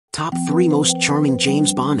Top 3 most charming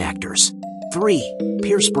James Bond actors. 3.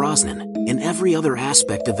 Pierce Brosnan. In every other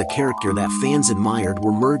aspect of the character that fans admired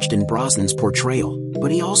were merged in Brosnan's portrayal,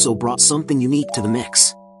 but he also brought something unique to the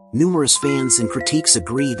mix. Numerous fans and critiques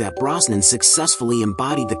agree that Brosnan successfully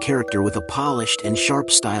embodied the character with a polished and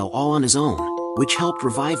sharp style all on his own, which helped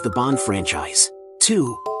revive the Bond franchise.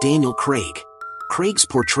 2. Daniel Craig. Craig's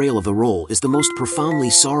portrayal of the role is the most profoundly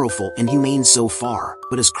sorrowful and humane so far,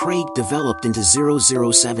 but as Craig developed into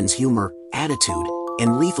 007's humor, attitude,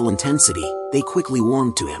 and lethal intensity, they quickly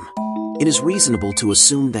warmed to him. It is reasonable to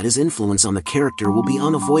assume that his influence on the character will be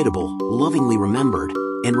unavoidable, lovingly remembered,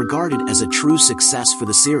 and regarded as a true success for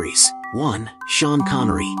the series. 1. Sean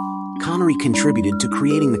Connery. Connery contributed to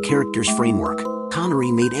creating the character's framework.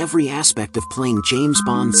 Connery made every aspect of playing James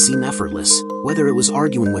Bond seem effortless, whether it was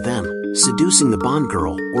arguing with M, seducing the Bond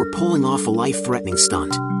girl, or pulling off a life-threatening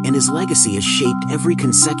stunt, and his legacy has shaped every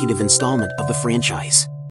consecutive installment of the franchise.